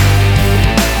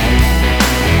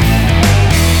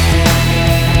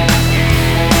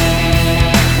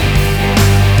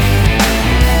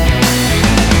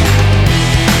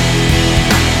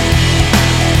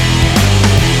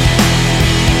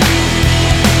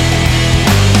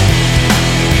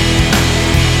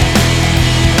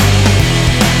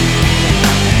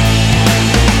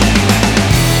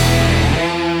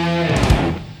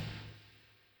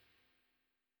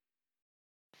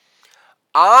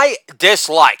I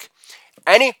dislike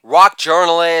any rock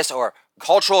journalist or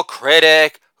cultural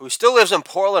critic who still lives in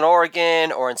Portland,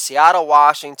 Oregon, or in Seattle,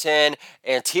 Washington.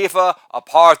 Antifa,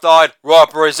 apartheid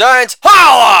represents,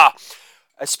 holla!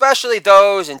 Especially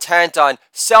those intent on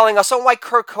selling us on why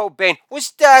Kurt Cobain was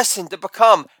destined to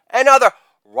become another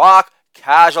rock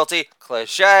casualty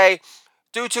cliche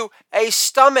due to a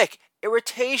stomach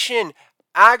irritation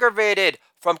aggravated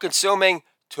from consuming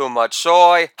too much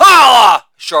soy. Holla!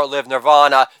 Short-lived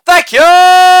Nirvana. Thank you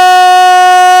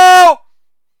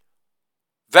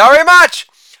very much.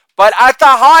 But at the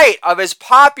height of his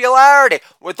popularity,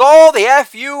 with all the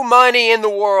FU money in the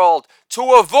world,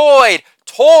 to avoid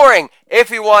touring if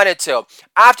he wanted to,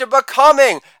 after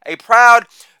becoming a proud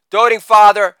doting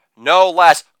father, no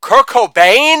less, Kurt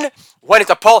Cobain wanted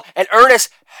to pull an Ernest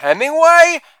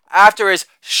Hemingway after his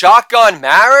shotgun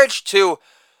marriage to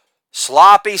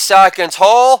Sloppy Seconds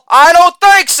Hole? I don't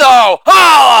think so!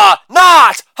 Holla!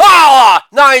 Not! Holla!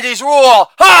 90s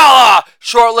rule! Holla!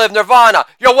 Short-lived Nirvana.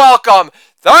 You're welcome.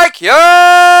 Thank you!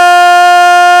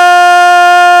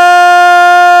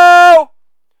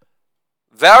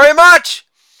 Very much.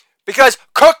 Because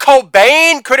Kurt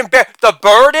Cobain couldn't bear the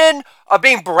burden of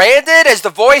being branded as the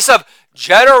voice of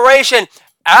Generation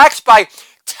X by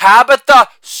Tabitha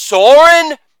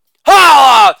Soren?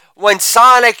 Holla! When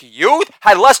Sonic Youth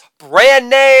had less brand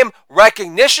name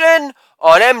recognition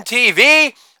on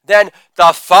MTV than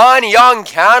the Fun Young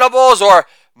Cannibals or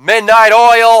Midnight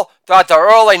Oil throughout the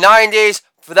early 90s,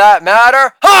 for that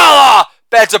matter. Holla!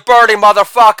 Beds of birdie,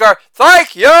 motherfucker.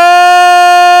 Thank you!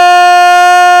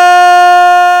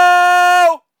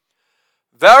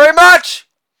 Very much.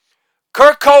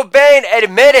 Kurt Cobain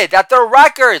admitted that the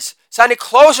records sounded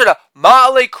closer to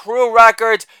Motley Crue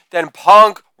records than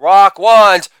punk rock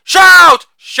ones. Shout!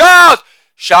 Shout!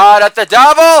 Shout at the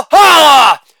devil!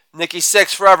 Holla! Nikki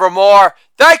Sixx forevermore.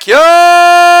 Thank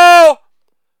you!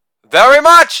 Very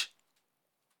much.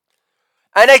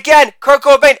 And again, Kurt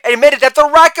Cobain admitted that the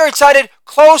record sounded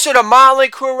closer to Motley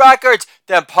Crue records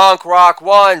than punk rock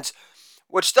ones,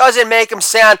 which doesn't make him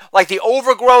sound like the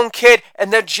overgrown kid in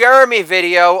the Jeremy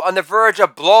video on the verge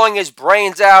of blowing his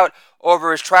brains out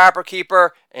over his Trapper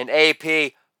Keeper and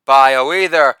AP bio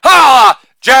either. Holla!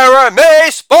 Jeremy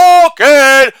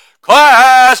spoken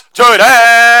class today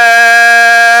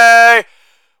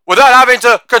without having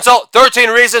to consult 13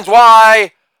 Reasons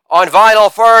Why on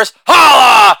vinyl first.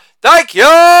 Holla! Thank you!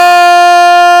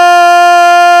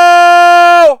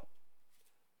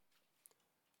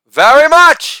 Very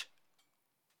much.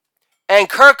 And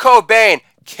Kurt Cobain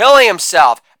killing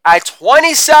himself at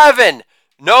 27,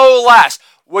 no less,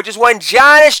 which is when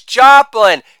Janis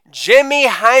Joplin, Jimi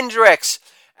Hendrix,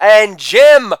 and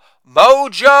Jim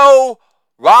Mojo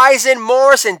Ryzen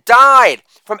Morrison died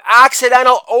from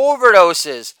accidental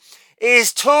overdoses,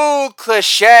 is too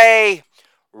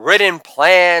cliche-ridden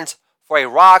plans for a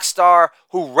rock star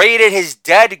who raided his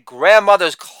dead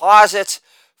grandmother's closet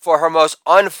for her most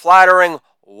unflattering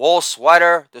wool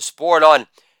sweater to sport on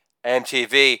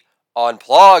MTV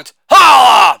Unplugged.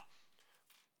 Holla!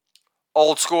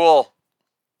 Old school.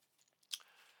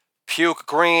 Puke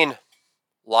green.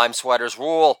 Lime sweaters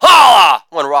rule. Holla!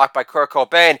 When rocked by Kurt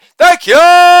Cobain. Thank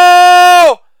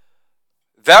you!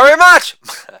 Very much.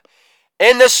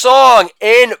 In the song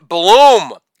In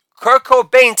Bloom, Kurt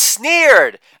Cobain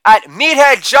sneered at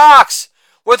meathead jocks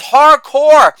with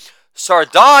hardcore,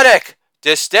 sardonic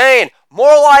disdain,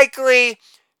 more likely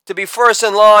to be first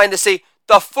in line to see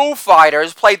the Foo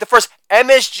Fighters play the first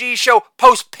MSG show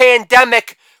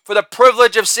post-pandemic for the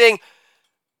privilege of seeing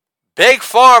Big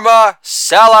Pharma,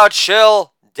 sellout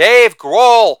shill Dave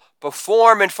Grohl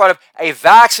perform in front of a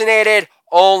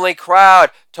vaccinated-only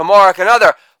crowd to mark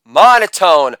another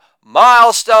monotone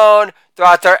milestone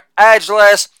throughout their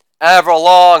edgeless,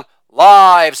 ever-long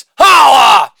lives.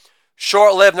 Holla!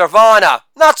 Short-lived Nirvana.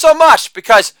 Not so much,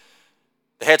 because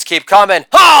the hits keep coming.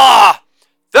 Holla!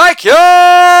 Thank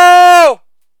you!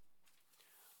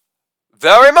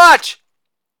 Very much.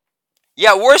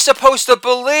 Yet we're supposed to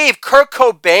believe Kurt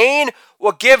Cobain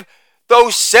will give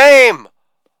those same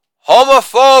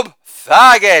homophobe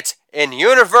faggots in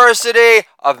University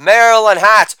of Maryland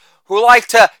hats who like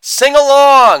to sing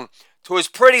along to his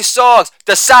pretty songs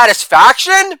the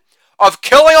satisfaction of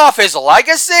killing off his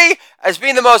legacy as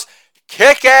being the most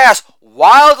kick-ass,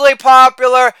 wildly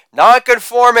popular,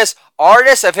 nonconformist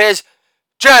artist of his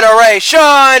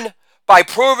generation by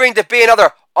proving to be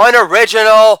another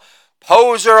unoriginal,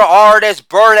 poser artist,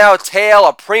 burnout tale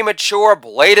of premature,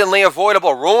 blatantly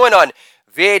avoidable ruin on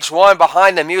VH1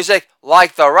 behind the music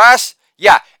like the rest?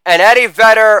 Yeah, and Eddie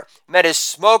Vedder met his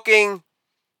smoking,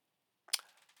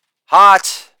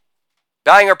 hot,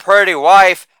 banger pretty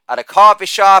wife at a coffee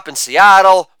shop in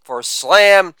Seattle for a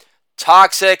Slam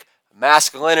Toxic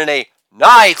Masculinity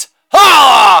Night.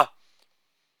 Holla!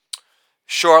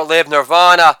 Short-lived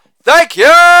Nirvana. Thank you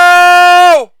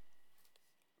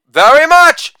very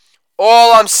much.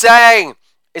 All I'm saying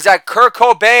is that Kurt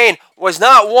Cobain was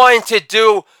not one to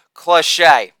do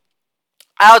cliche.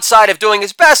 Outside of doing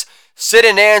his best Sid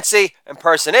and Nancy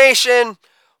impersonation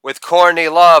with Courtney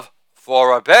Love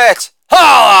for a bit.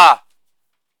 Holla!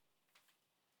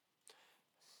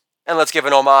 And let's give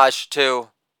an homage to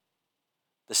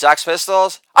the Sex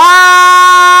Pistols.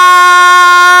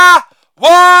 I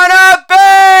wanna be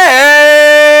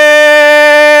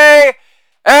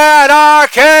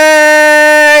anarchy.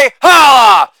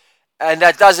 Holla! And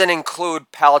that doesn't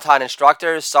include Peloton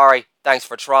instructors. Sorry, thanks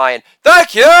for trying.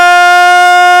 Thank you!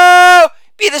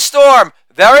 Be the Storm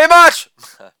very much.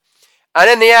 And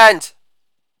in the end,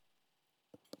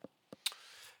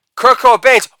 Kurt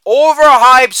Cobain's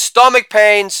overhyped stomach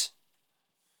pains,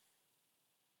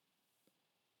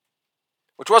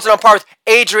 which wasn't on par with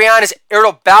Adriana's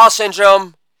irritable bowel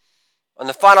syndrome on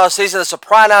the final season of The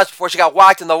Sopranos before she got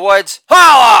whacked in the woods.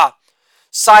 Holla!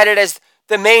 Cited as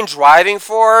the main driving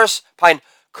force behind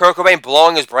Kurt Cobain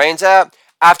blowing his brains out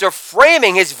after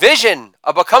framing his vision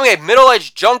of becoming a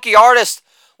middle-aged junkie artist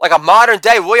like a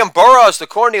modern-day William Burroughs to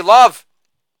Courtney Love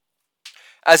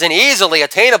as an easily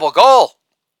attainable goal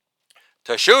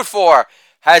to shoot for,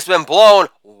 has been blown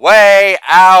way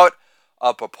out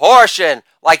of proportion,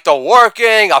 like the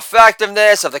working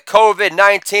effectiveness of the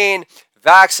COVID-19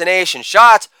 vaccination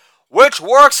shot, which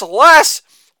works less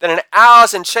than an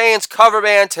Alice in Chains cover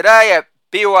band today at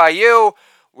BYU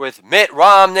with Mitt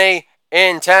Romney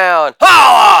in town.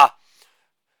 Holla!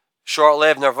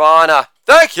 Short-lived Nirvana.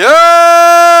 Thank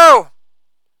you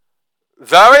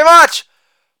very much.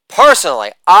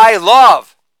 Personally, I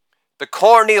love the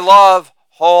Courtney Love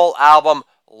whole album.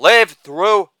 Lived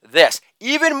through this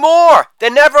even more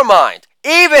than Nevermind.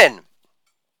 Even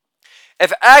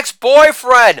if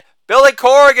ex-boyfriend Billy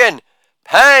Corgan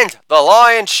penned the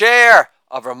lion's share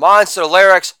of her monster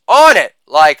lyrics on it,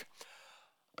 like,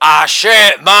 I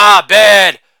shit my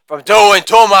bed from doing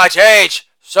too much H,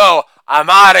 so I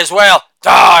might as well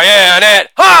die in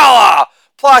it. Holla!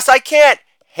 Plus, I can't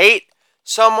hate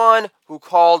someone who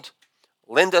called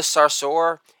Linda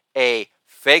Sarsour a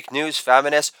fake news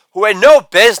feminist who had no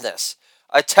business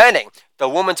attending the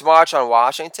Women's March on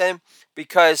Washington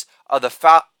because of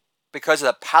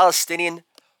the Palestinian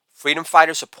freedom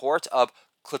fighter support of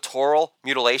clitoral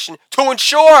mutilation to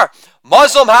ensure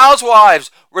Muslim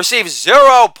housewives receive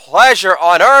zero pleasure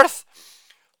on earth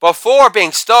before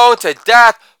being stoned to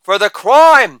death for the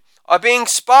crime of being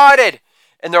spotted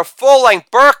in their full-length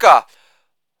burqa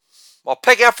while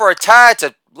picking up for a tad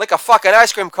to lick a fucking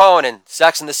ice cream cone in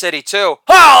Sex and the City 2.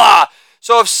 Holla!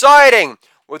 So if siding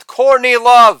with Courtney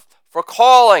Love for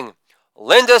calling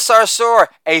Linda Sarsour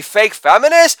a fake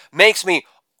feminist makes me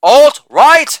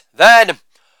alt-right, then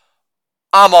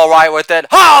I'm alright with it.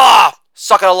 Holla!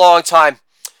 Sucking a long time.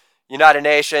 United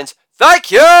Nations.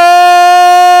 Thank you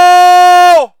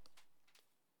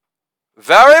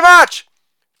very much.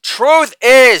 Truth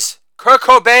is, Kurt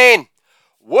Cobain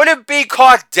wouldn't be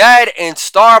caught dead in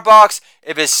Starbucks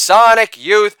if his Sonic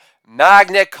Youth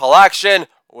magnet collection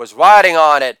was riding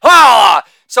on it. Holla!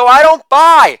 So I don't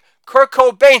buy Kurt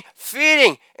Cobain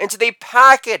feeding into the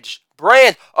packaged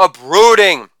brand of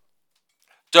brooding,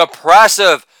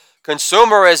 depressive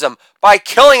consumerism by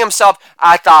killing himself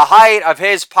at the height of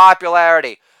his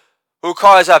popularity, who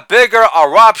caused a bigger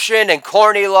eruption in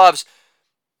Courtney Love's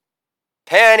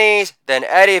panties than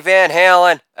Eddie Van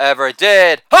Halen ever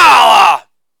did. Holla!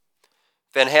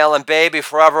 Van Halen baby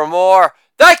forevermore.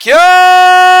 Thank you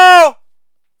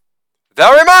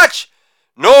very much.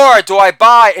 Nor do I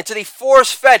buy into the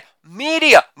force-fed,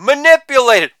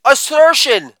 media-manipulated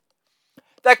assertion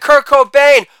that Kurt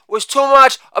Cobain was too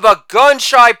much of a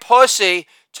gun-shy pussy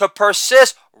to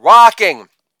persist rocking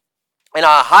in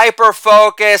a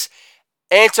hyper-focused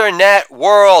internet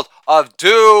world of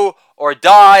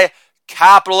do-or-die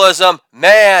capitalism.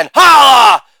 Man,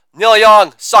 holla! Neil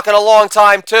Young, sucking a long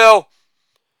time too.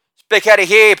 Big Heady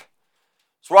Heap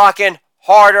is rocking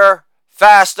harder,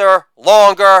 faster,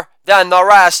 longer than the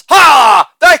rest.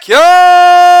 Ha! Thank you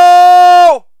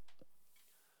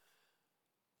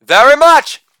very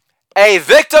much. A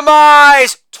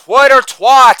victimized Twitter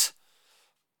twat.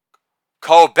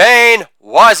 Cobain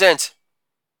wasn't.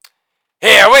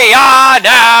 Here we are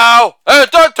now,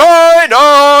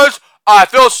 entertainers. I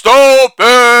feel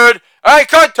stupid and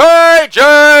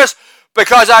contagious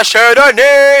because I shared a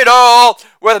needle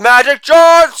with Magic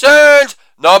Johnson's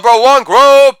 #1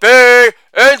 groupie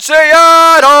in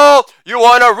Seattle. You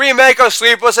want a remake of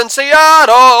Sleepless in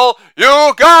Seattle?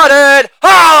 You got it.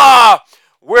 Holla!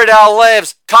 Weird Al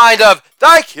lives, kind of.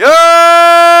 Thank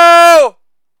you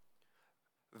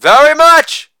very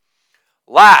much.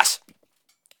 Last,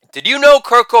 did you know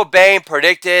Kurt Cobain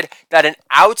predicted that an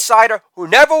outsider who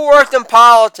never worked in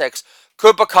politics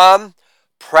could become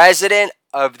president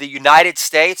of the United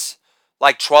States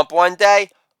like Trump one day?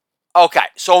 Okay,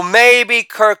 so maybe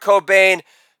Kurt Cobain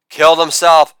killed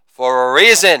himself for a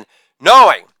reason,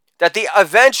 knowing that the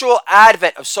eventual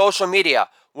advent of social media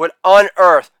would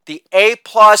unearth the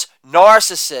A-plus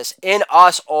narcissist in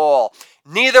us all.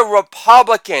 Neither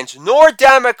Republicans nor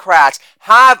Democrats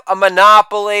have a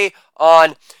monopoly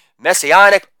on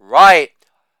messianic right.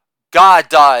 God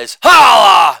does.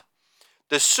 Holla!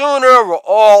 The sooner we're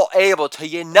all able to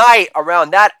unite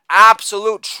around that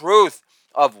absolute truth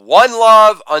of one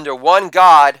love under one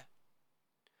God,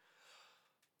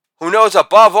 who knows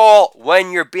above all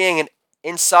when you're being an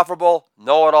insufferable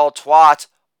know-it-all twat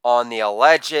on the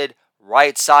alleged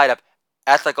right side of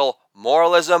ethical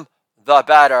moralism, the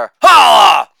better.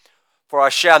 Holla! For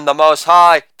Hashem the Most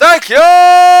High, thank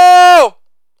you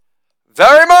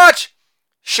very much.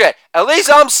 Shit, at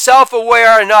least I'm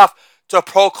self-aware enough to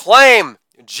proclaim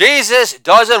Jesus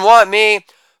doesn't want me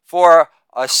for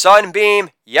a sunbeam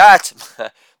yet.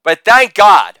 But thank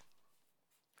God,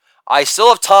 I still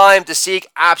have time to seek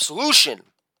absolution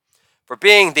for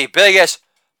being the biggest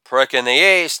prick in the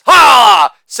East.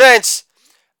 Ha! Since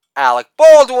Alec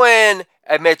Baldwin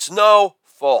admits no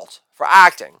fault for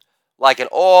acting like an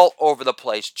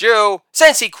all-over-the-place Jew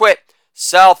since he quit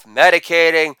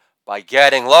self-medicating by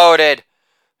getting loaded.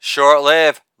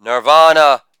 Short-lived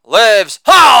Nirvana lives.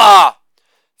 Holla!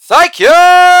 Thank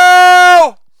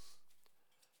you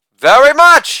very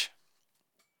much.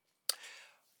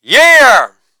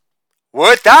 Year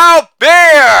without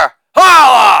beer,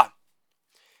 holla,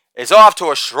 is off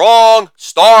to a strong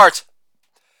start.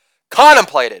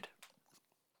 Contemplated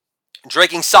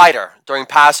drinking cider during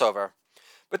Passover,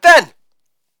 but then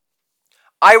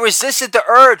I resisted the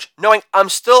urge, knowing I'm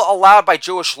still allowed by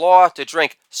Jewish law to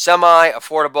drink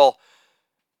semi-affordable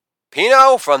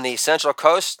Pinot from the Central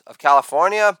Coast of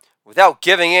California without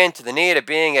giving in to the need of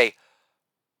being a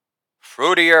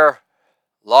fruitier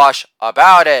lush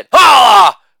about it.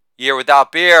 Holla! Year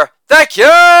without beer. Thank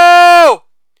you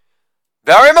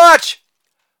very much,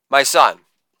 my son,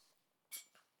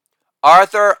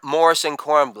 Arthur Morrison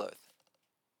Kornbluth,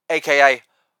 a.k.a.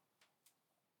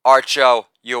 Art Show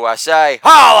USA.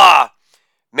 Holla!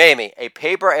 Made me a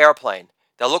paper airplane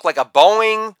that looked like a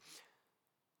Boeing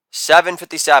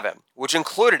 757, which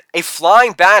included a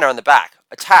flying banner on the back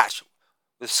attached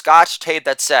with scotch tape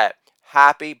that said,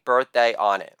 "Happy Birthday"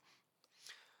 on it.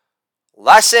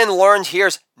 Lesson learned here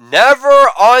is never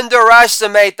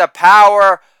underestimate the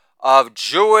power of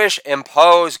Jewish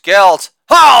imposed guilt.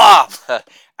 Holla!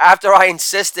 After I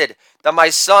insisted that my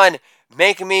son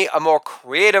make me a more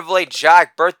creatively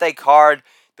jacked birthday card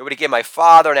that would have given my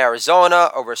father in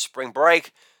Arizona over spring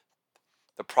break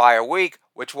the prior week,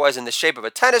 which was in the shape of a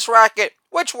tennis racket,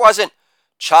 which wasn't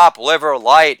chopped liver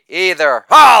light either.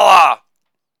 Holla!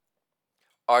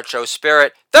 Art Show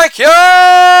Spirit, thank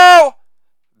you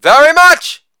very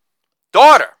much.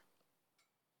 Daughter,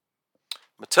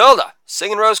 Matilda,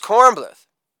 Singing Rose Kornbluth,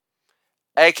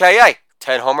 a.k.a.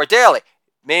 10 Homer Daily,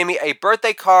 made me a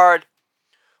birthday card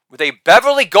with a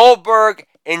Beverly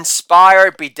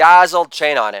Goldberg-inspired bedazzled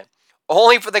chain on it,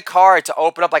 only for the card to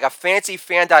open up like a fancy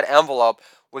fan-dyed envelope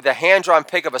with a hand-drawn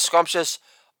pic of a scrumptious,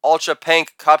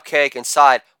 ultra-pink cupcake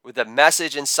inside with a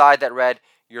message inside that read,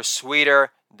 "You're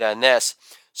sweeter than this."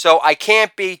 So I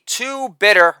can't be too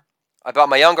bitter about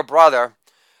my younger brother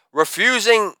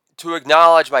refusing to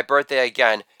acknowledge my birthday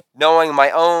again, knowing my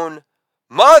own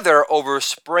mother over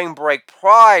spring break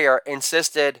prior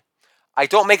insisted I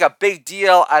don't make a big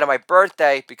deal out of my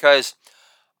birthday because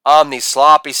I'm the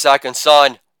sloppy second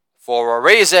son for a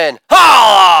reason.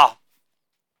 Holla!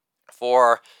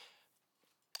 For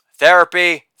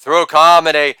therapy through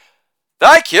comedy.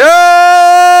 Thank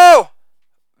you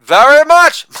very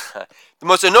much. The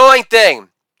most annoying thing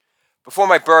before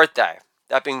my birthday,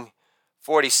 that being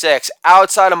 46,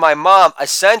 outside of my mom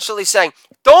essentially saying,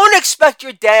 don't expect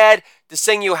your dad to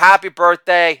sing you happy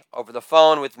birthday over the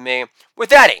phone with me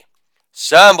with any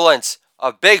semblance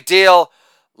of big deal.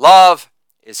 Love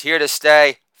is here to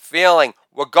stay feeling,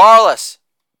 regardless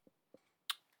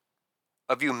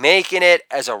of you making it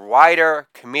as a writer,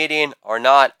 comedian, or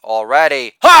not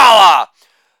already. Holla!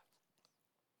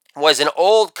 Was an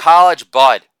old college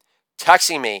bud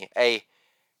texting me a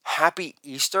happy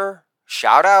Easter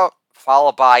shout out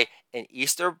followed by an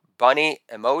Easter bunny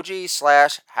emoji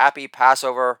 / happy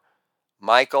Passover,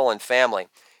 Michael and family.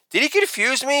 Did he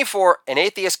confuse me for an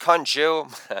atheist cunt Jew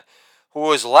who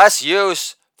was less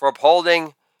used for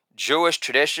upholding Jewish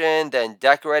tradition than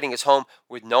decorating his home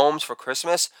with gnomes for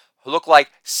Christmas, who look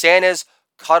like Santa's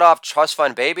cut off trust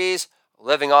fund babies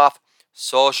living off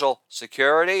Social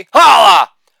Security?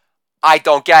 Holla! I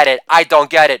don't get it. I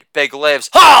don't get it. Big lives.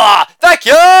 Holla! Thank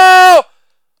you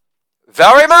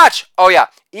very much. Oh yeah,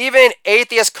 even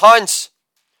atheist cunts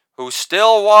who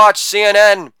still watch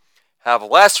CNN have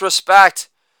less respect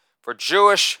for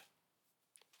Jewish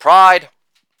pride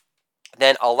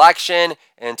than election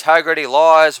integrity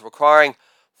laws requiring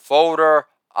voter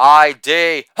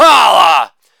ID.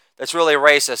 Holla! That's really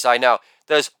racist, I know.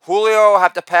 Does Julio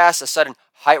have to pass a sudden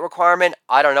height requirement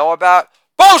I don't know about?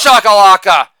 Boom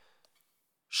shakalaka!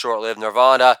 Short-lived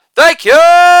Nirvana. Thank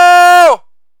you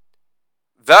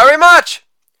very much.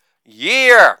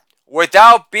 Year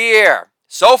without beer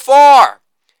so far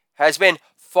has been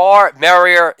far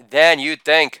merrier than you'd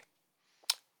think.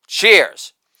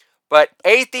 Cheers. But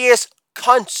atheist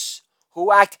cunts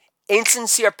who act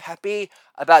insincere peppy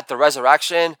about the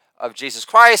resurrection of Jesus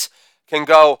Christ can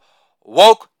go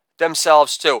woke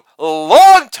themselves too.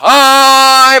 Long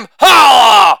time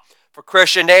holla for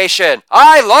Christian Nation.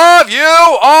 I love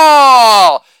you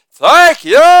all. Thank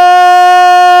you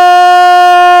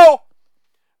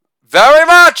very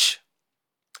much.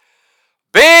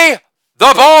 Be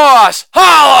the boss.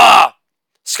 Holla!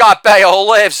 Scott Baio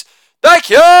lives. Thank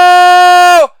you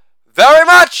very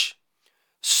much.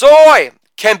 Soy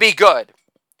can be good,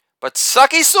 but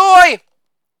sucky soy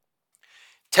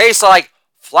tastes like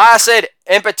flaccid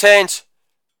impotence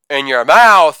in your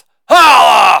mouth.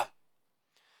 Holla!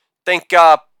 Think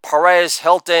Perez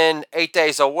Hilton 8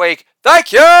 days a week.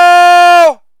 Thank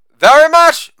you very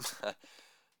much.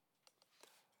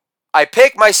 I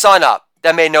picked my son up.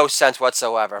 That made no sense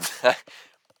whatsoever.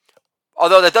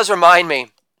 Although that does remind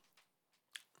me,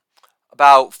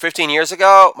 about 15 years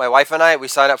ago, my wife and I, we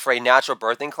signed up for a natural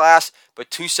birthing class, but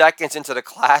 2 seconds into the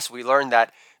class, we learned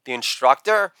that the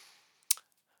instructor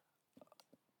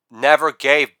never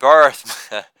gave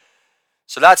birth.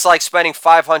 So that's like spending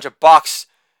 $500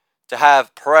 to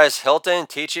have Perez Hilton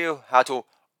teach you how to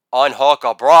unhook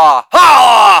a bra.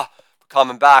 Holla!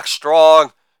 Coming back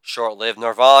strong. Short-lived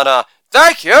Nirvana.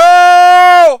 Thank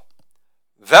you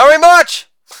very much.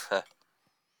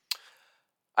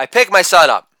 I picked my son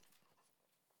up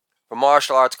for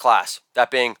martial arts class.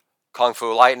 That being Kung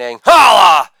Fu Lightning.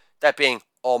 Holla! That being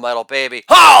All Metal Baby.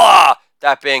 Holla!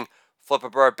 That being Flipper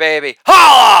Bird Baby.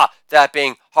 Holla! That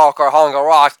being Hardcore Hunger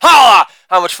Rocks. Holla!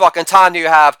 How much fucking time do you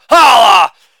have?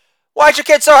 Holla! Why'd your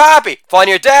kid so happy? Find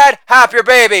your dad, happier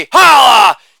baby.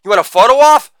 Holla! You want a photo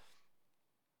off?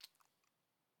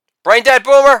 Brain dead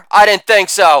boomer? I didn't think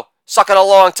so. Sucking a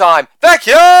long time. Thank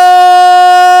you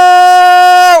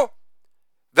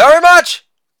very much.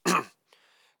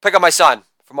 Pick up my son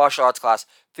for martial arts class.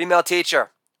 Female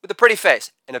teacher with a pretty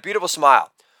face and a beautiful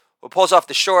smile who pulls off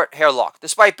the short hair lock.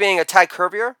 Despite being a tad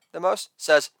curvier than most,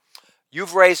 says,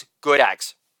 "You've raised good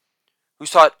eggs." Who's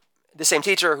taught the same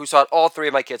teacher who's taught all 3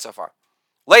 of my kids so far.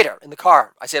 Later, in the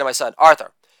car, I say to my son,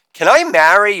 "Arthur, can I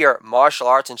marry your martial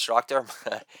arts instructor?"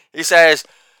 He says,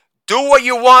 "Do what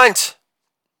you want,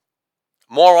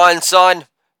 moron son.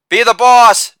 Be the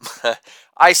boss."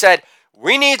 I said,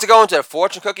 "We need to go into the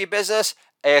fortune cookie business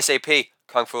ASAP,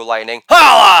 Kung Fu Lightning."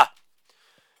 Holla!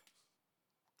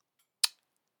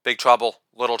 Big Trouble,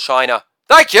 Little China.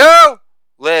 Thank you!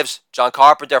 Lives, John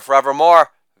Carpenter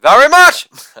forevermore. Very much!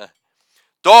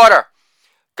 Daughter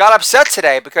got upset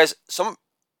today because some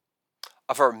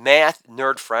of her math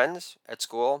nerd friends at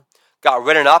school got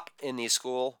written up in the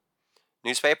school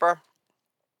newspaper.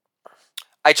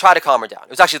 I tried to calm her down.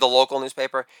 It was actually the local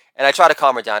newspaper. And I tried to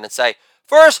calm her down and say,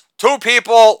 first, 2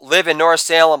 people live in North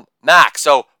Salem, max,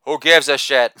 so who gives a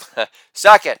shit?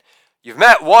 Second, you've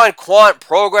met 1 quant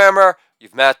programmer,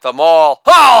 you've met them all.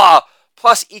 Holla!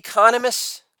 Plus,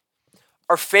 economists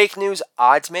are fake news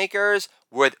odds makers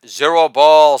with 0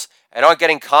 balls and aren't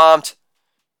getting comped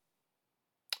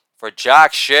for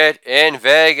jack shit in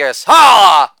Vegas.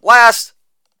 Holla! Last,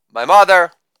 my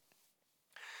mother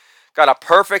got a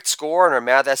perfect score in her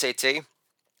math SAT,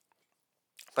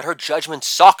 but her judgment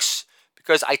sucks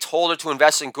because I told her to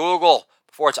invest in Google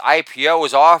before its IPO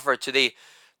was offered to the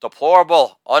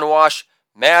deplorable, unwashed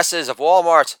masses of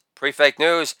Walmart's pre-fake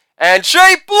news, and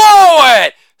she blew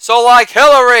it! So like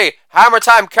Hillary, Hammer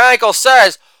Time Cankle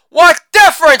says, what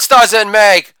difference does it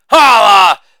make?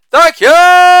 Holla! Thank you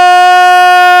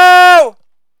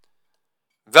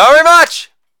very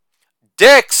much.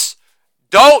 Dicks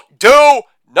don't do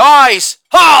nice.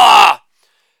 Holla!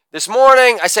 This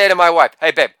morning, I say to my wife,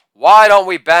 hey, babe, why don't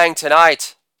we bang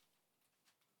tonight?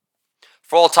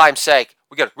 For old time's sake,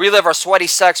 we could relive our sweaty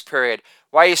sex period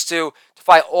where I used to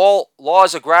defy all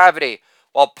laws of gravity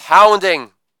while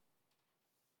pulverizing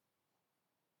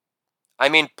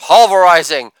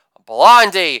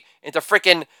Blondie into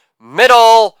freaking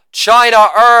middle China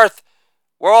Earth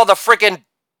where all the freaking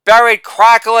buried,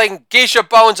 crackling geisha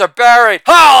bones are buried.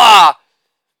 Holla!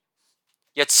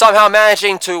 Yet somehow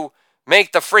managing to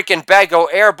make the freaking bed go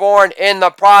airborne in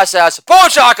the process. Boom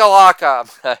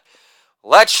shakalaka!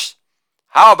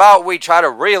 How about we try to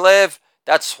relive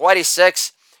that sweaty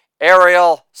six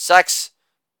aerial sex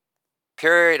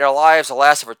period in our lives that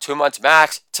lasted for 2 months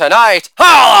max tonight?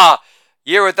 Holla!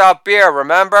 Year without beer,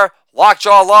 remember?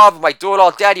 Lockjaw love, my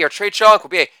do-it-all daddy or tree chunk will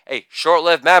be a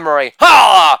short-lived memory.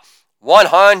 Holla!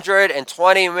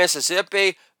 120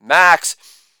 Mississippi max.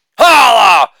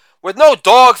 Holla! With no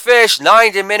dogfish,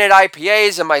 90-minute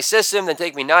IPAs in my system that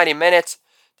take me 90 minutes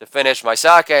to finish my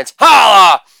seconds.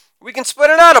 Holla! We can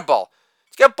split an edible.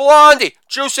 Let's get Blondie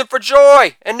juicing for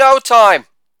joy in no time.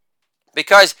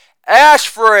 Because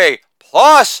ash-free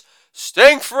plus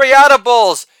stink-free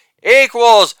edibles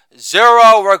equals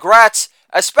 0 regrets,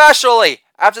 especially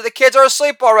after the kids are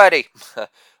asleep already.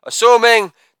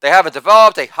 Assuming they haven't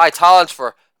developed a high tolerance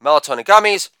for melatonin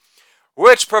gummies,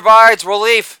 which provides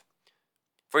relief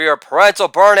for your parental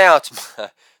burnout,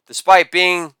 despite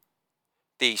being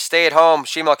the stay-at-home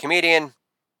female comedian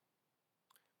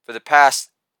for the past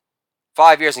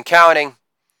 5 years and counting,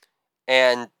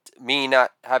 and me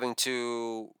not having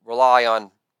to rely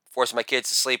on forcing my kids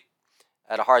to sleep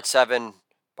at a hard 7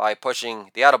 by pushing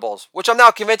the edibles, which I'm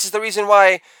now convinced is the reason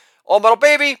why Old Metal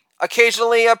Baby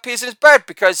occasionally pees in his bed,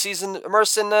 because he's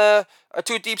immersed in a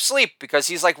too deep sleep, because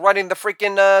he's like running the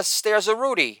freaking stairs of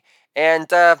Rudy. And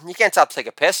you can't stop to take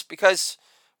a piss because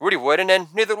Rudy wouldn't, and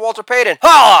neither would Walter Payton.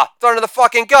 Holla! Thrown in the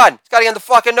fucking gun. He's got to get in the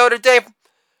fucking Notre Dame.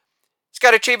 He's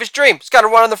got to achieve his dream. He's got to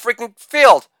run on the freaking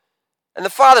field. And the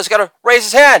father's got to raise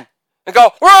his hand and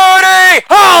go, Rudy!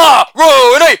 Holla!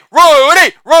 Rudy!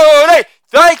 Rudy! Rudy!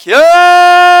 Thank you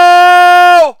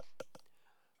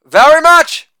very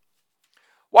much.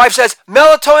 Wife says,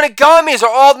 melatonin gummies are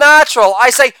all natural. I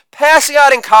say, passing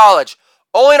out in college,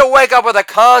 only to wake up with a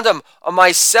condom on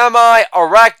my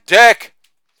semi-erect dick,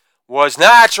 was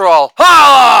natural.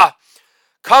 Holla!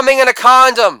 Coming in a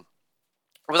condom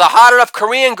with a hot enough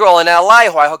Korean girl in LA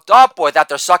who I hooked up with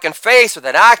after sucking face with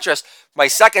an actress from my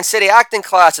Second City acting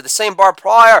class at the same bar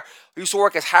prior who used to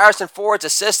work as Harrison Ford's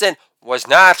assistant, was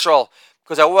natural.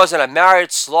 Because I wasn't a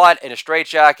married slut in a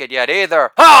straitjacket yet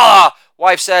either. Holla!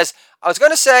 Wife says, I was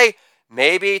going to say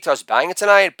maybe to us banging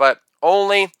tonight, but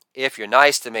only if you're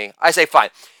nice to me. I say, fine.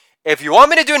 If you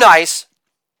want me to do nice,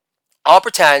 I'll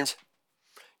pretend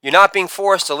you're not being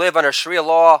forced to live under Sharia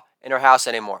law in our house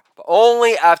anymore. But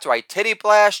only after I titty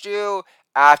blast you,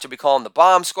 after we call in the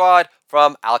bomb squad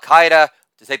from Al-Qaeda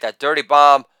to take that dirty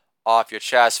bomb off your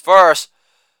chest first.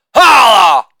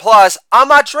 Holla! Plus, I'm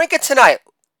not drinking tonight.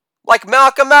 Like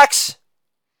Malcolm X.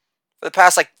 For the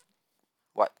past,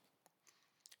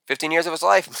 15 years of his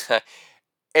life.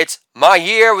 It's my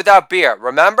year without beer.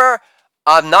 Remember?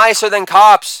 I'm nicer than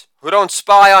cops who don't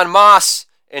spy on Moss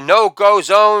in no-go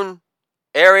zone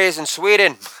areas in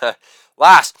Sweden.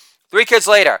 Last, 3 kids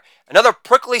later, another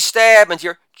prickly stab into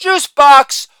your juice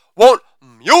box won't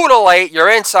mutilate your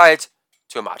insides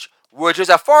too much, which is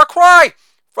a far cry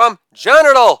from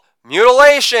genital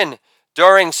mutilation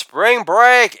during spring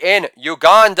break in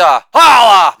Uganda.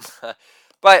 Holla!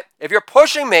 But if you're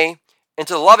pushing me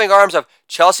into the loving arms of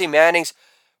Chelsea Manning's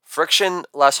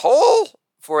frictionless hole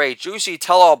for a juicy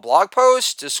tell-all blog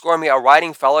post to score me a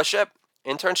writing fellowship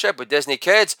internship with Disney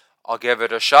Kids, I'll give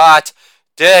it a shot.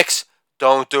 Dicks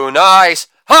don't do nice.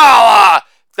 Holla!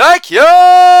 Thank you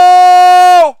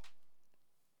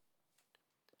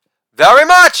very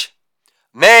much.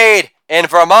 Made in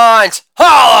Vermont.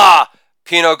 Holla!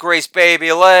 Pinot Gris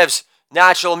baby lives.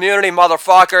 Natural immunity,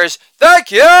 motherfuckers.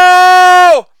 Thank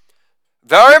you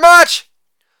very much.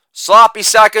 Sloppy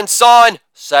second son.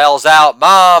 Sales out,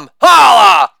 mom.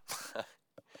 Holla!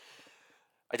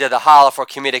 I did the holla for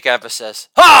comedic emphasis.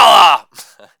 Holla!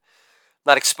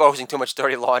 Not exposing too much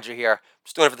dirty laundry here. I'm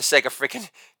just doing it for the sake of freaking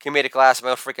comedic laughs of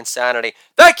my own freaking sanity.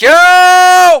 Thank you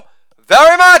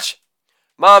very much.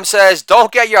 Mom says,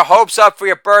 don't get your hopes up for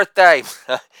your birthday.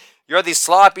 You're the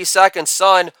sloppy second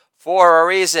son for a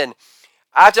reason.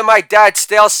 After my dad's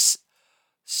stale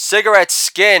cigarette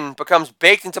skin becomes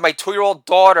baked into my 2-year-old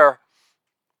daughter,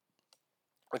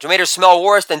 which made her smell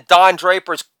worse than Don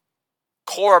Draper's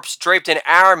corpse draped in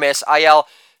Aramis, I yell,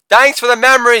 thanks for the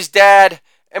memories, Dad.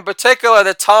 In particular,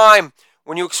 the time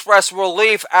when you expressed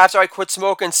relief after I quit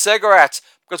smoking cigarettes.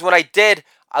 Because when I did,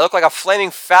 I looked like a flaming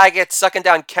faggot sucking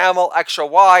down Camel Extra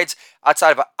Wides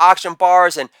outside of auction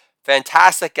bars in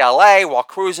fantastic LA while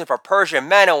cruising for Persian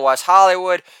men in West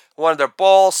Hollywood who wanted their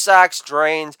ball sacks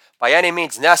drained by any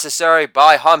means necessary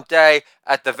by hump day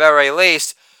at the very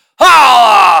least.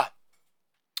 Holla!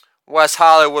 West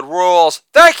Hollywood rules.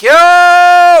 Thank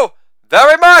you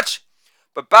very much.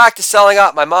 But back to selling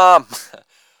out my mom.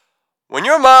 When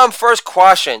your mom first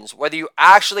questions whether you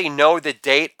actually know the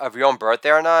date of your own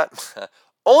birthday or not,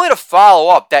 only to follow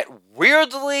up that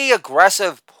weirdly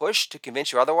aggressive push to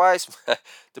convince you otherwise,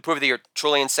 to prove that you're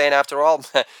truly insane after all,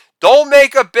 don't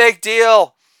make a big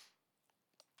deal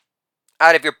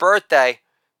out of your birthday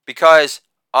because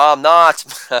I'm not.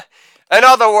 In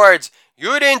other words,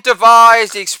 you didn't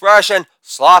devise the expression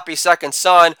sloppy second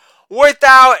son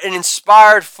without an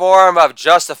inspired form of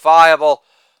justifiable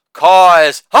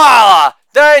cause. Holla!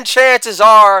 Then chances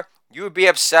are you'd be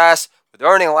obsessed with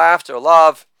earning laughter,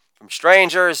 love from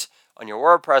strangers on your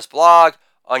WordPress blog,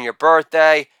 on your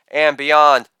birthday, and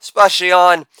beyond. Especially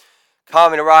on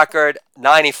Comedy Record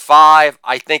 95,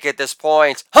 I think at this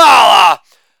point. Holla!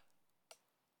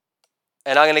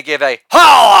 And I'm going to give a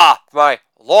holla for my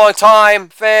longtime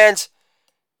fans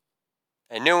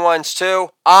and new ones too.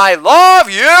 I love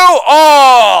you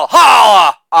all!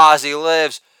 Holla! Ozzy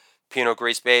lives. Pinot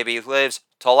Grease Baby lives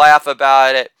to laugh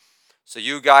about it. So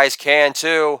you guys can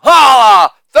too.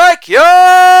 Holla! Thank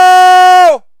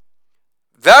you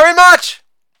very much.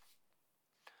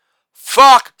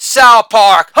 Fuck South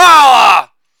Park.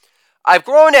 Holla! I've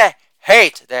grown to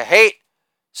hate the hate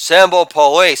symbol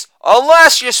police.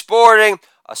 Unless you're sporting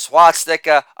a SWAT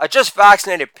sticker, a just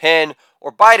vaccinated pin,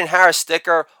 or Biden-Harris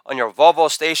sticker on your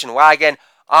Volvo station wagon,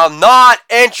 I'm not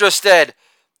interested.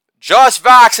 Just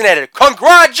vaccinated.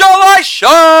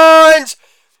 Congratulations!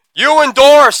 You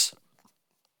endorse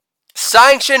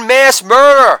sanctioned mass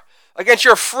murder against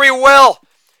your free will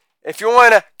if you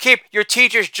want to keep your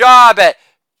teacher's job at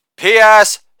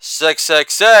PS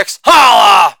 666.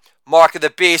 Holla! Mark of the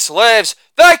Beast lives.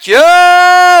 Thank you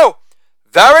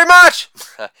very much.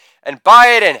 And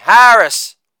Biden,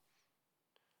 Harris,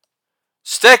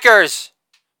 stickers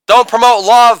don't promote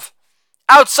love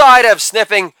outside of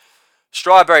sniffing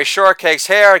Strawberry Shortcake's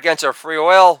hair against her free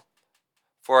will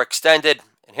for extended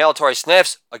inhalatory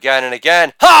sniffs again and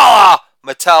again. Holla!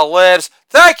 Mattel lives.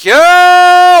 Thank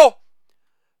you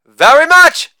very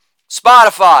much.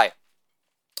 Spotify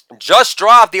just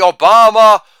dropped the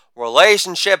Obama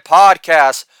relationship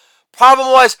podcast. Problem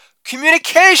was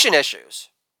communication issues.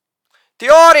 The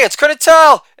audience couldn't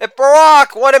tell if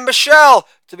Barack wanted Michelle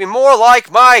to be more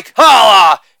like Mike.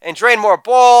 Holla! And drain more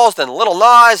balls than Little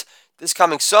Nas this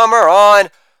coming summer on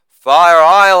Fire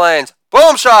Island.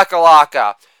 Boom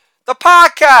shakalaka. The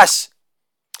podcast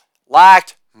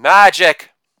lacked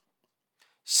magic.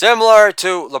 Similar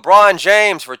to LeBron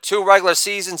James for 2 regular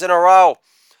seasons in a row,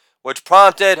 which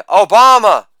prompted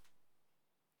Obama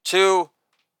to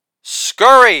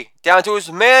scurry down to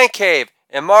his man cave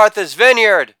in Martha's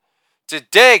Vineyard to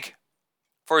dig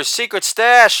for his secret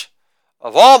stash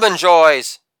of almond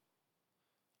joys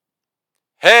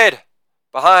hid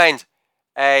behind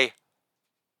a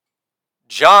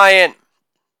giant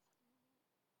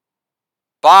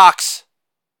box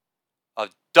of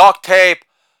duct tape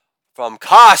from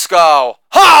Costco.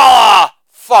 Holla!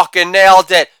 Fucking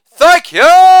nailed it. Thank you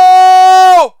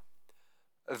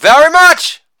very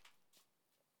much.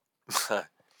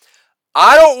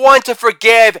 I don't want to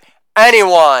forgive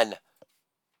anyone.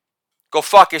 Go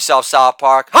fuck yourself, South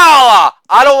Park. Holla!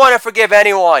 I don't want to forgive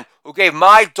anyone who gave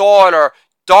my daughter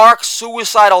dark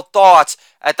suicidal thoughts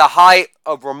at the height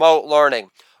of remote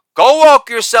learning. Go woke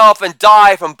yourself and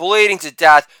die from bleeding to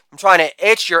death from trying to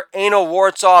itch your anal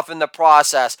warts off in the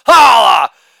process. Holla!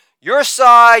 Your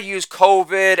side used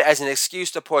COVID as an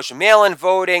excuse to push mail-in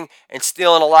voting and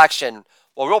steal an election,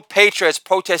 while real patriots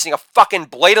protesting a fucking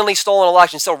blatantly stolen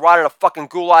election still rotting in a fucking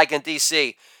gulag in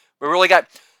D.C. We really got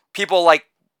people like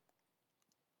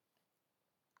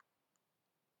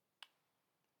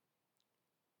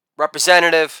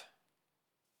Representative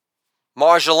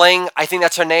Marjoling, I think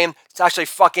that's her name. It's actually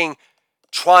fucking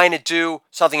trying to do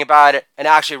something about it and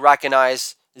actually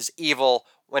recognize is evil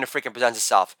when it freaking presents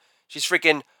itself. She's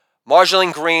freaking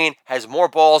Marjoling Green, has more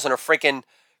balls in her freaking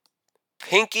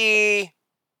pinky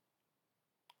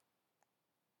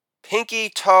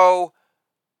toe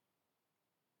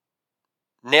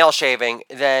nail shaving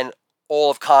than all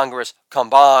of Congress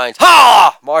combined.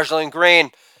 Ha! Marjoling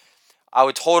Green. I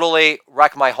would totally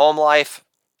wreck my home life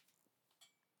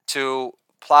to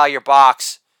plow your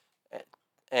box.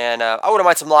 And I wouldn't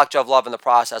mind some lockjaw love in the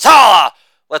process. Ha!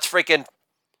 Let's freaking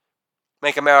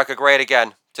Make America great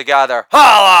again. Together.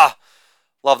 Holla!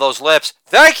 Love those lips.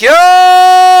 Thank you!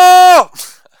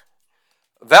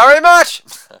 Very much.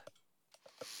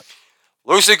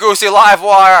 Loosey Goosey Live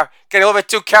Wire. Getting a little bit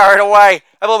too carried away.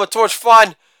 Have a little bit too much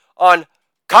fun on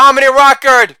Comedy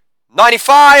Record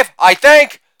 95, I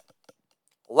think.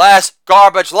 Less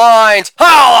garbage lines.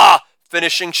 Holla!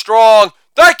 Finishing strong.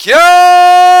 Thank you!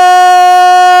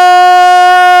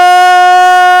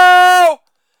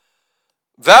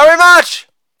 Very much.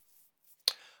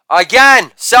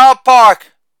 Again, South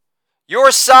Park.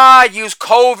 Your side used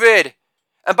COVID.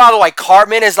 And by the way,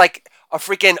 Cartman is like a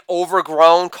freaking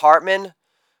overgrown Cartman,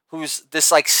 who's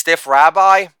this like stiff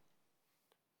rabbi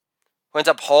who ends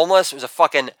up homeless. It was a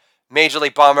fucking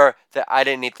majorly bummer that I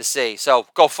didn't need to see. So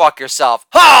go fuck yourself.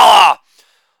 Holla!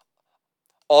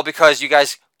 All because you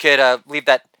guys could leave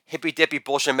that hippy dippy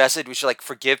bullshit message. We should like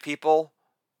forgive people.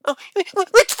 Oh,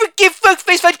 let's forgive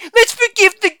fuckface. Let's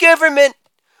forgive the government.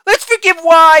 Let's forgive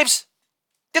wives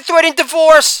that threaten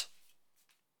divorce.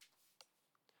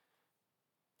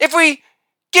 If we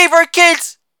gave our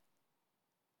kids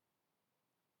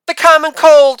the common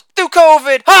cold through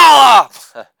COVID. Holla!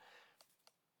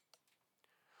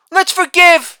 Let's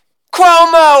forgive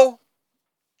Cuomo,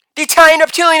 the Italian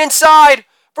reptilian inside,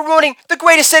 for ruining the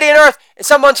greatest city on earth in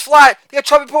someone's flat to get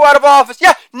Trump put out of office.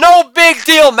 Yeah, no big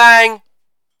deal, man.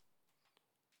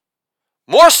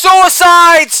 More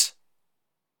suicides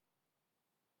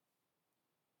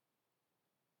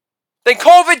than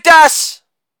COVID deaths.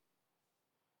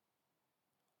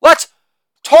 Let's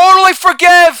totally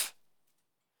forgive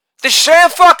the sham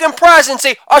fucking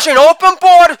presidency ushering open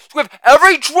borders with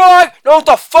every drug known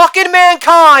to fucking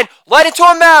mankind led into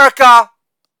America.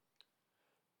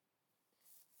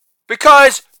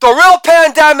 Because the real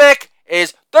pandemic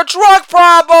is the drug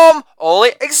problem,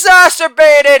 only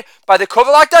exacerbated by the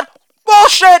COVID lockdown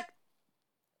bullshit.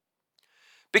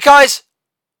 Because,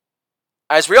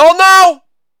 as we all know,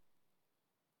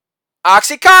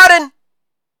 Oxycontin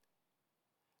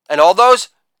and all those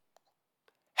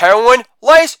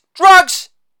heroin-laced drugs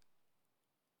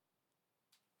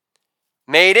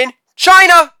made in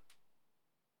China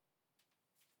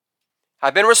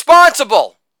have been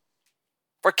responsible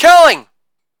for killing.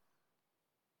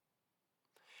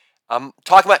 I'm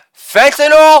talking about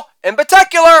fentanyl in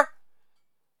particular,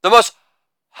 the most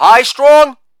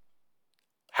high-strung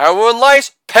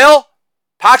heroin-laced pill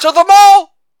patch of them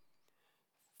all.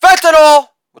 Fentanyl,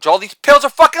 which all these pills are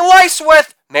fucking laced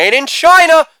with, made in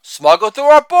China, smuggled through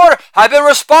our border, have been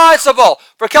responsible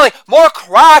for killing more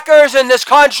crackers in this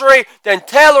country than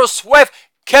Taylor Swift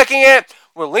kicking it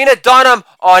with Lena Dunham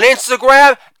on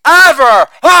Instagram ever.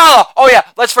 Oh yeah,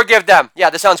 let's forgive them. Yeah,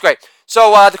 this sounds great.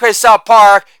 So the crazy South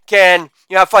Park can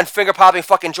have fun finger popping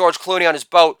fucking George Clooney on his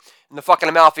boat in the fucking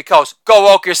Amalfi Coast. Go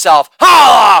woke yourself.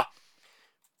 Holla!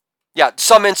 Yeah,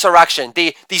 some insurrection.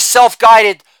 The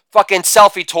self-guided fucking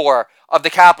selfie tour of the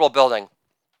Capitol building.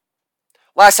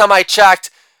 Last time I checked,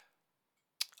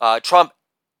 Trump,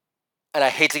 and I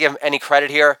hate to give him any credit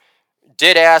here,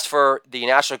 did ask for the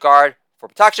National Guard for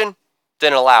protection,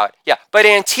 didn't allow it. Yeah, but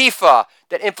Antifa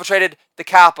that infiltrated the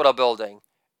Capitol building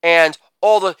and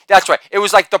that's right, it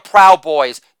was like the Proud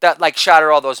Boys that like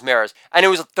shattered all those mirrors. And it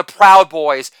was the Proud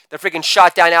Boys that freaking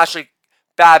shot down Ashley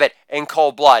Babbitt in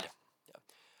cold blood.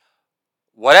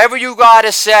 Whatever you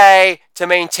gotta say to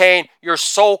maintain your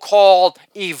so-called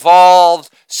evolved,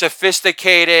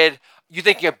 sophisticated, you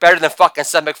think you're better than fucking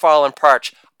Seth MacFarlane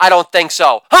Perch. I don't think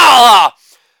so. Holla!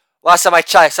 Last time I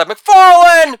checked, Seth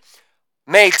MacFarlane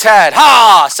made 10.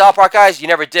 Ha! South Park guys, you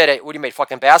never did it. What do you made,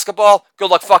 fucking basketball?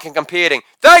 Good luck fucking competing.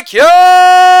 Thank you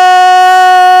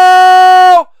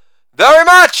very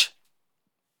much.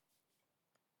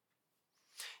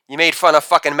 You made fun of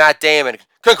fucking Matt Damon.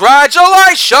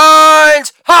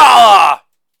 Congratulations! Holla!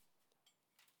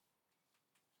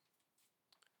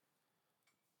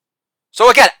 So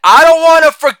again, I don't want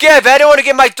to forgive anyone to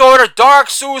give my daughter dark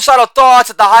suicidal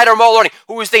thoughts at the height of remote learning,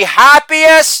 who is the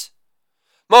happiest,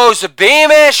 most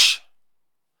beamish,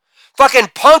 fucking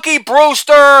Punky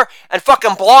Brewster and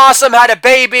fucking Blossom had a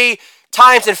baby,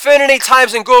 times infinity,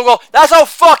 times in Google. That's how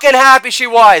fucking happy she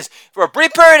was. For a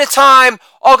brief period of time,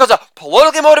 all because of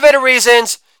politically motivated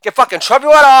reasons, get fucking Trump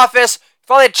out of office,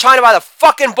 finally had China by the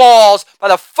fucking balls, by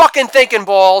the fucking thinking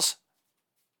balls.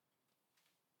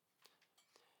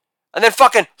 And then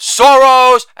fucking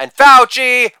Soros and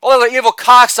Fauci, all the other evil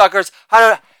cocksuckers,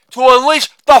 had to unleash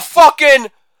the fucking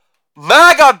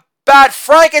MAGA bat,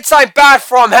 Frankenstein bat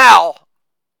from hell.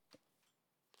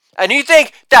 And you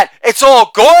think that it's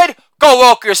all good? Go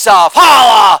woke yourself.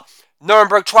 Holla!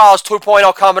 Nuremberg Trials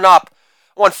 2.0 coming up.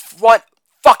 One front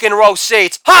fucking row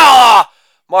seats. Holla!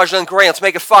 Marjorie Green, let's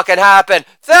make it fucking happen.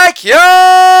 Thank you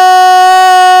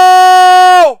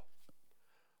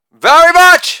very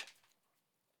much.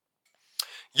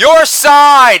 Your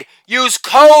side used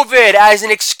COVID as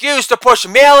an excuse to push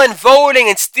mail-in voting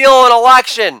and steal an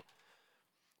election.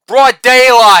 Broad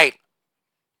daylight.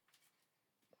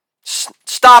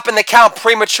 Stopping the count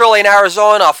prematurely in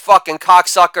Arizona, fucking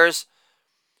cocksuckers.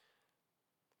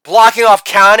 Blocking off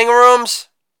counting rooms.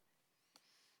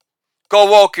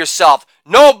 Go woke yourself.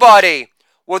 Nobody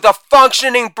with a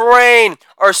functioning brain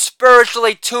or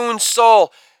spiritually tuned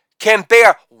soul can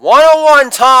bear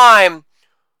one-on-one time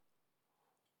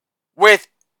with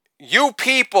you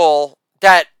people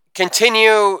that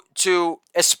continue to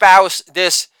espouse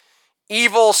this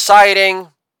evil-citing,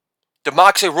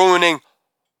 democracy-ruining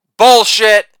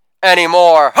bullshit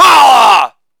anymore.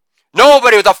 Holla!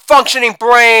 Nobody with a functioning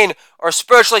brain or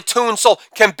spiritually tuned soul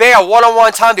can bear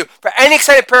one-on-one time with you for any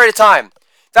extended period of time.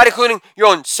 That including your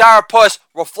own sourpuss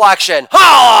reflection.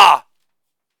 Holla!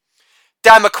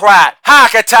 Democrat,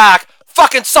 hack attack,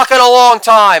 fucking sucking a long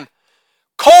time.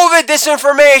 COVID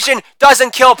disinformation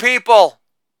doesn't kill people.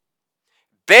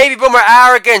 Baby boomer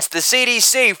arrogance, the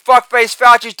CDC, fuckface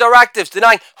Fauci's directives,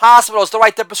 denying hospitals the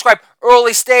right to prescribe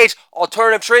early stage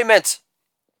alternative treatments.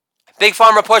 Big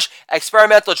Pharma push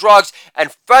experimental drugs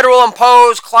and federal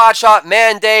imposed clot shot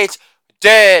mandates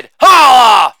did.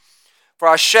 Holla! For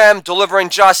Hashem delivering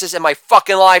justice in my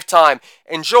fucking lifetime.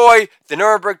 Enjoy the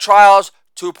Nuremberg Trials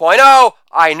 2.0.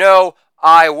 I know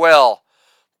I will.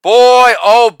 Boy,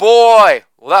 oh boy,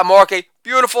 will that mark a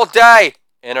beautiful day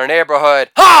in our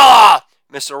neighborhood. Holla!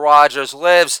 Mr. Rogers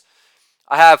lives.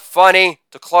 I have funny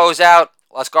to close out.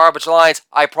 Less garbage lines,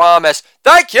 I promise.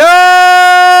 Thank you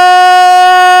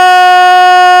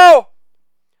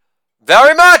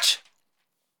very much.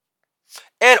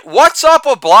 And what's up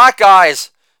with black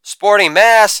guys sporting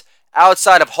masks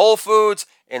outside of Whole Foods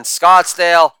in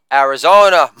Scottsdale,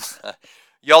 Arizona?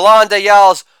 Yolanda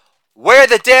yells, "Wear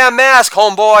the damn mask,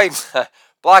 homeboy."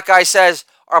 Black guy says,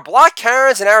 "Are black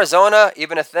Karens in Arizona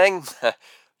even a thing?"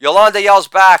 Yolanda yells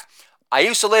back, "I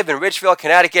used to live in Ridgefield,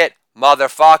 Connecticut,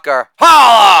 motherfucker."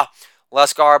 Holla!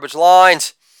 Less garbage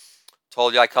lines.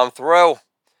 Told you I'd come through.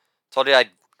 Told you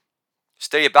I'd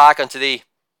steer you back onto the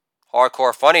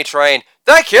hardcore funny train.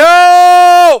 Thank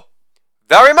you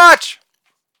very much.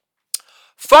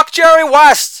 Fuck Jerry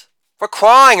West for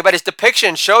crying about his depiction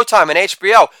in Showtime and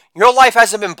HBO. Your life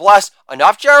hasn't been blessed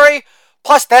enough, Jerry?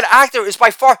 Plus, that actor is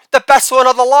by far the best one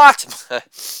of the lot.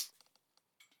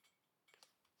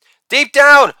 Deep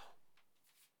down,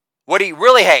 what he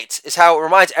really hates is how it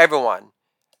reminds everyone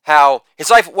how his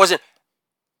life wasn't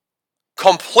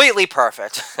completely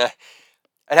perfect.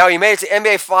 And how he made it to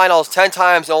NBA Finals 10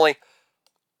 times and only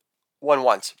won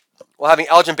once. While having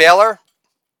Elgin Baylor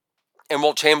and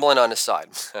Wilt Chamberlain on his side.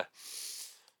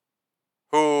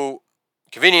 Who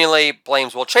conveniently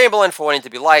blames Wilt Chamberlain for wanting to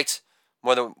be liked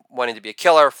more than wanting to be a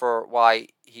killer for why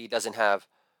he doesn't have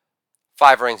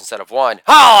 5 rings instead of 1.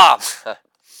 Holla!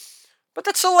 But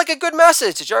that's still like a good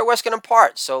message that Jerry West can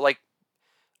impart. So like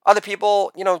other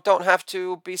people, don't have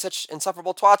to be such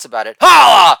insufferable twats about it.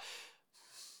 Holla!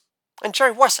 And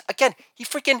Jerry West, again, he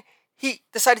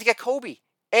decided to get Kobe.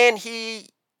 And he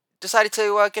decided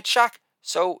to get Shaq.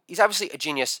 So he's obviously a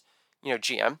genius,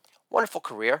 GM. Wonderful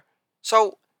career.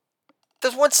 So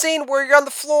there's one scene where you're on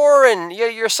the floor and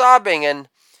you're sobbing and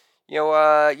you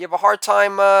have a hard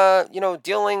time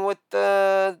dealing with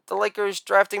the Lakers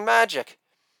drafting Magic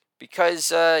because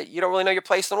you don't really know your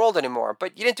place in the world anymore.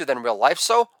 But you didn't do that in real life,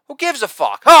 so who gives a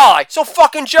fuck? Holla! So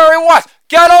fucking Jerry West,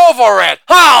 get over it!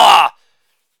 Holla!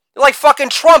 You're like fucking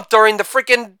Trump during the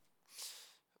freaking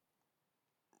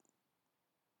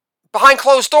behind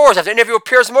closed doors after interview with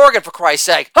Piers Morgan, for Christ's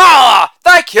sake. Holla!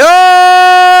 Thank you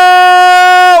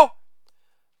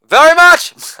very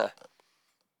much.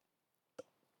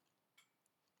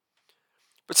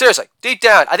 But seriously, deep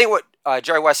down, I think what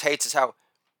Jerry West hates is how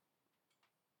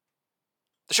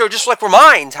the show just like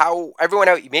reminds how everyone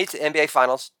out made it to the NBA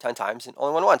Finals 10 times and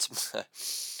only won once.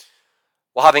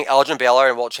 While having Elgin Baylor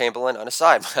and Wilt Chamberlain on his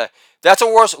side. That's a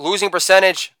worse losing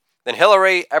percentage than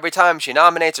Hillary every time she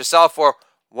nominates herself for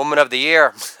Woman of the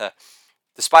Year.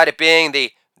 Despite it being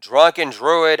the Drunken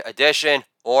Druid edition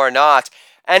or not.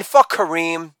 And fuck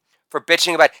Kareem for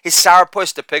bitching about his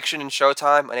sourpuss depiction in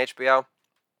Showtime on HBO.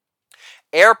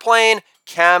 Airplane,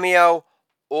 cameo,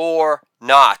 or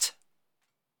not.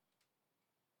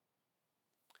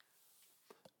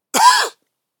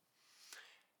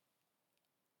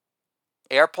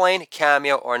 Airplane,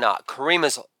 cameo, or not. Kareem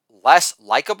is less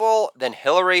likable than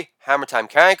Hillary Hammer Time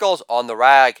Cankles on the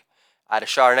rag. At a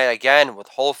Chardonnay again with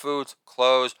Whole Foods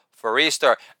closed for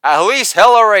Easter. At least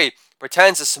Hillary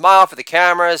pretends to smile for the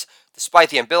cameras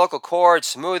despite the umbilical cord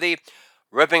smoothie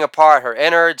ripping apart her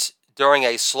innards during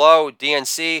a slow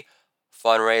DNC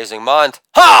fundraising month.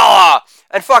 Holla!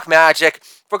 And fuck Magic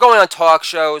for going on talk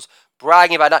shows,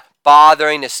 bragging about not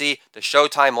bothering to see the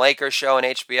Showtime Lakers show on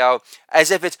HBO as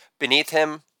if it's beneath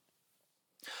him.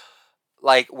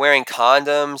 Like wearing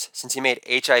condoms since he made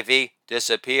HIV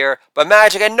disappear. But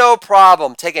Magic had no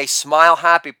problem taking a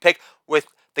smile-happy pic with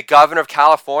the governor of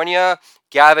California,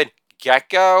 Gavin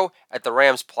Getgo, at the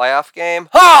Rams playoff game.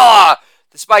 Holla!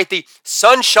 Despite the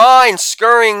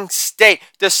sunshine-scurrying state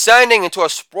descending into a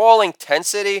sprawling tent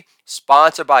city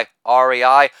sponsored by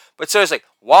REI. But seriously,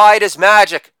 why does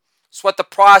Magic sweat the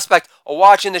prospect of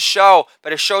watching the show by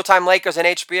the Showtime Lakers and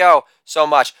HBO so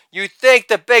much? You'd think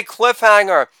the big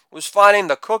cliffhanger was finding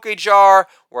the cookie jar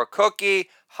where Cookie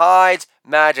hides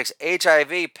Magic's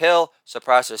HIV pill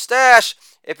suppressor stash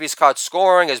if he's caught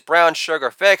scoring his brown sugar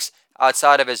fix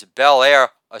outside of his Bel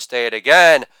Air estate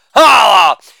again.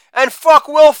 Holla! And fuck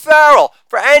Will Ferrell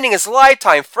for ending his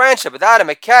lifetime friendship with Adam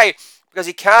McKay because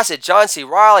he casted John C.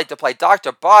 Reilly to play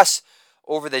Dr. Buss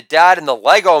over the dad in the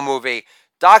Lego movie.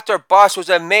 Dr. Buss was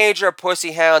a major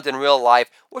pussy hound in real life,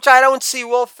 which I don't see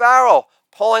Will Ferrell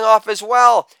pulling off as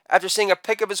well after seeing a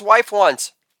pic of his wife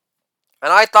once.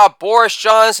 And I thought Boris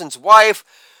Johnson's wife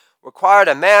required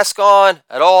a mask on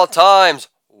at all times.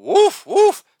 Woof,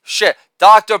 woof. Shit,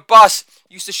 Dr. Buss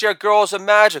used to share Girls of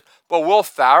Magic, but Will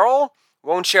Ferrell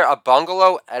won't share a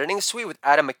bungalow editing suite with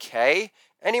Adam McKay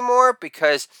anymore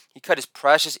because he cut his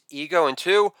precious ego in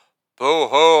two?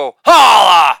 Boo-hoo.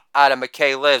 Holla! Adam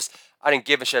McKay lives. I didn't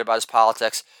give a shit about his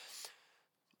politics.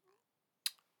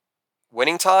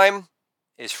 Winning time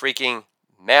is freaking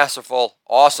masterful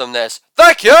awesomeness.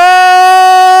 Thank you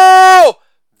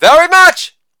very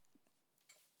much!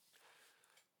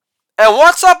 And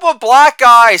what's up with black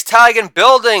guys tagging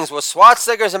buildings with SWAT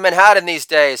stickers in Manhattan these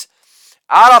days?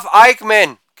 Adolf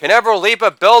Eichmann can never leap a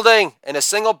building in a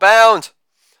single bound,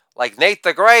 like Nate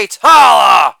the Great.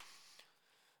 Holla!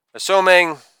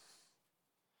 Assuming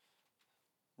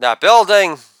that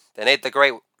building that Nate the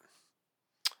Great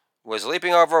was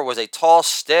leaping over was a tall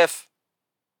stiff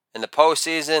in the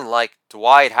postseason like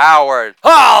Dwight Howard.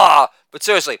 Holla! But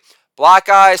seriously, black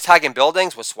guys tagging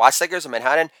buildings with SWAT stickers in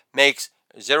Manhattan makes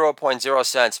 0.0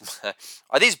 sense.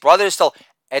 Are these brothers still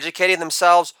educating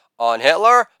themselves on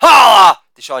Hitler? Holla!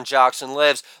 Deshaun Jackson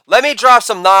lives. Let me drop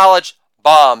some knowledge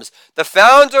bombs. The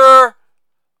founder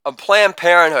of Planned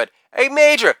Parenthood, a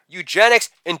major eugenics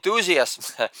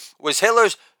enthusiast, was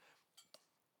Hitler's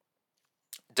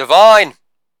divine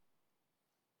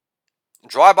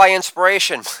drive-by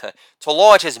inspiration to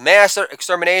launch his master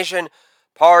extermination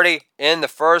party in the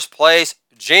first place.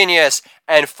 Genius.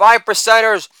 And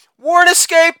 5%ers weren't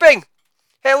escaping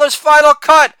Hitler's final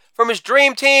cut from his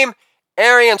dream team,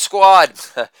 Aryan Squad.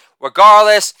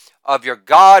 Regardless of your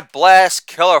God-bless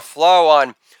killer flow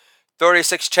on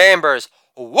 36 Chambers.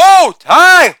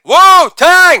 Wu-Tang!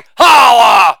 Wu-Tang!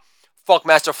 Holla!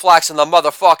 Funkmaster Flex in the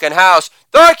motherfucking house.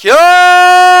 Thank you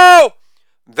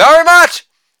very much.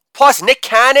 Plus, Nick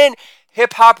Cannon,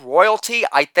 hip-hop royalty,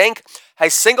 I think,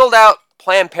 has singled out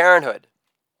Planned Parenthood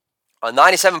on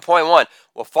 97.1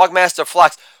 with Funkmaster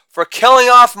Flex for killing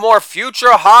off more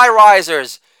future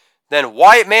high-risers than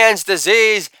white man's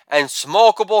disease and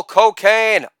smokable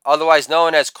cocaine, otherwise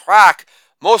known as crack,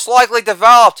 most likely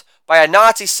developed by a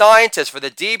Nazi scientist for the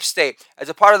deep state as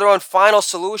a part of their own final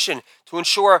solution to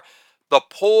ensure the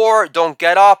poor don't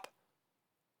get up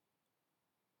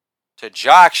to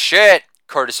jack shit.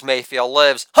 Curtis Mayfield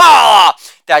lives. Holla!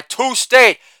 That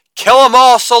two-state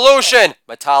kill-em-all solution.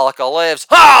 Metallica lives.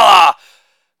 Holla!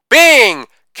 Bing!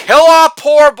 Kill off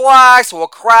poor blacks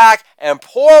with crack and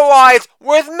poor whites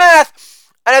with meth.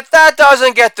 And if that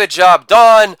doesn't get the job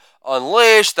done,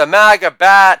 unleash the MAGA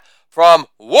bat from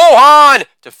Wuhan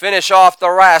to finish off the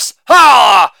rest.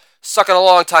 Holla! Sucking a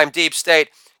long time, deep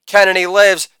state. Kennedy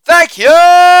lives. Thank you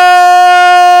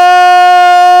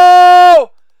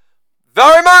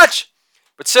very much.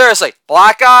 But seriously,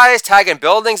 black guys tagging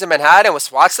buildings in Manhattan with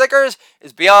SWAT stickers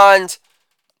is beyond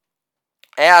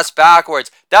ass backwards.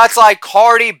 That's like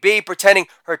Cardi B pretending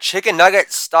her chicken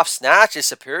nugget stuffed snatch is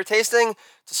superior tasting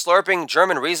to slurping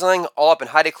German Riesling all up in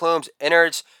Heidi Klum's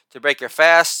innards to break your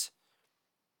fast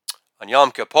on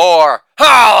Yom Kippur.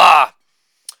 Holla!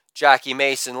 Jackie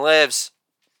Mason lives.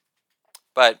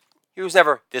 But he was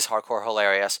never this hardcore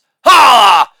hilarious.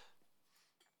 Holla!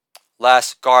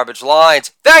 Less garbage lines.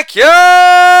 Thank you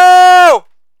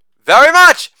very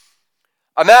much.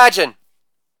 Imagine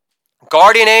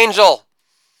Guardian Angel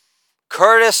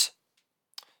Curtis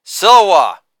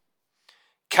Silva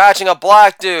catching a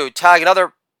black dude tagging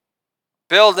other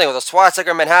building with a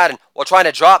swastika in Manhattan while trying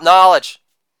to drop knowledge.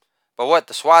 But what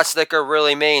the swastika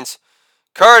really means.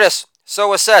 Curtis,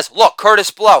 so it says, look,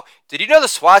 Curtis Blow. Did you know the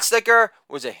swastika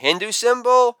was a Hindu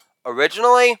symbol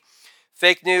originally?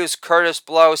 Fake news, Curtis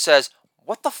Blow says,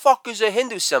 what the fuck is a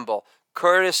Hindu symbol?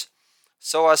 Curtis,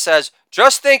 so it says,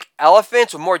 just think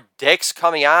elephants with more dicks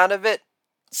coming out of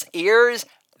its ears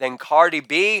than Cardi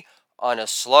B on a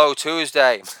slow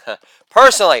Tuesday.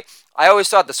 Personally, I always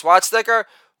thought the swastika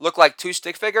looked like two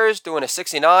stick figures doing a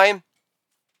 69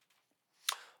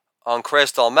 on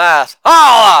crystal meth.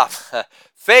 Holla!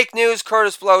 Fake news,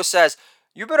 Curtis Blow says,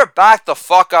 you better back the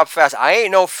fuck up fast. I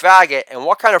ain't no faggot, and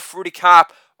what kind of fruity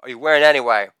cap are you wearing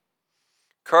anyway?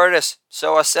 Curtis,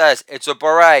 so it says, it's a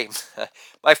beret.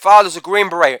 My father's a Green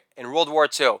Beret in World War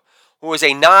II, who was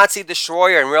a Nazi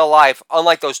destroyer in real life,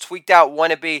 unlike those tweaked out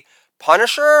wannabe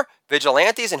Punisher,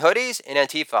 vigilantes, and hoodies in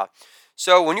Antifa.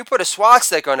 So when you put a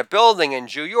swastika on a building in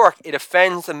New York, it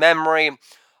offends the memory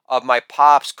of my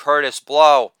pops, Curtis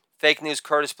Blow. Fake news,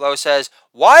 Curtis Blow says,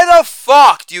 why the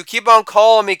fuck do you keep on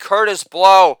calling me Curtis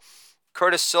Blow?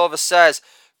 Curtis Silva says,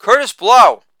 Curtis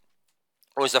Blow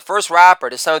was the first rapper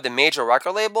to sign with a major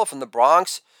record label from the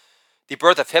Bronx, the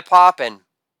birth of hip-hop and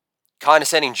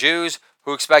condescending Jews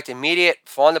who expect immediate,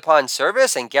 fawned-upon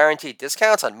service and guaranteed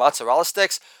discounts on mozzarella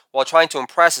sticks while trying to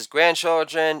impress his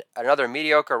grandchildren at another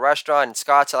mediocre restaurant in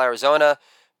Scottsdale, Arizona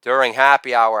during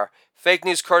happy hour. Fake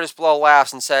news, Curtis Blow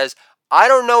laughs and says, I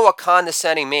don't know what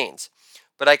condescending means,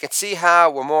 but I can see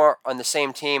how we're more on the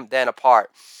same team than apart.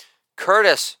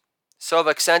 Curtis Silva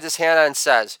extends his hand out and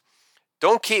says,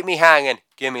 don't keep me hanging,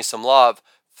 give me some love.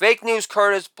 Fake news,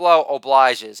 Curtis Blow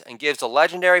obliges and gives the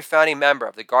legendary founding member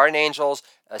of the Guardian Angels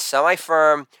a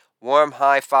semi-firm, warm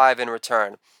high five in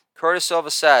return. Curtis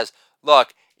Silva says,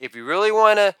 look, if you really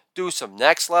want to do some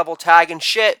next level tagging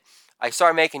shit, I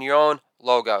start making your own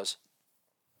logos,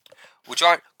 which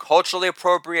aren't culturally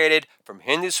appropriated from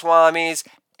Hindu swamis,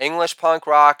 English punk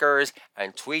rockers,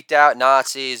 and tweaked out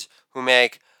Nazis who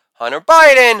make Hunter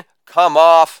Biden come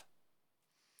off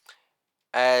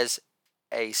as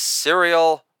a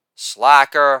serial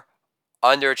slacker,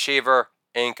 underachiever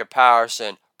in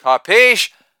comparison.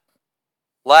 Capiche?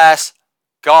 Less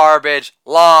garbage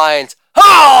lines.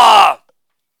 Holla!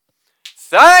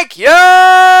 Thank you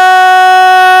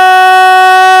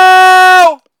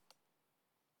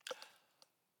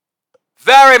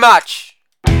very much.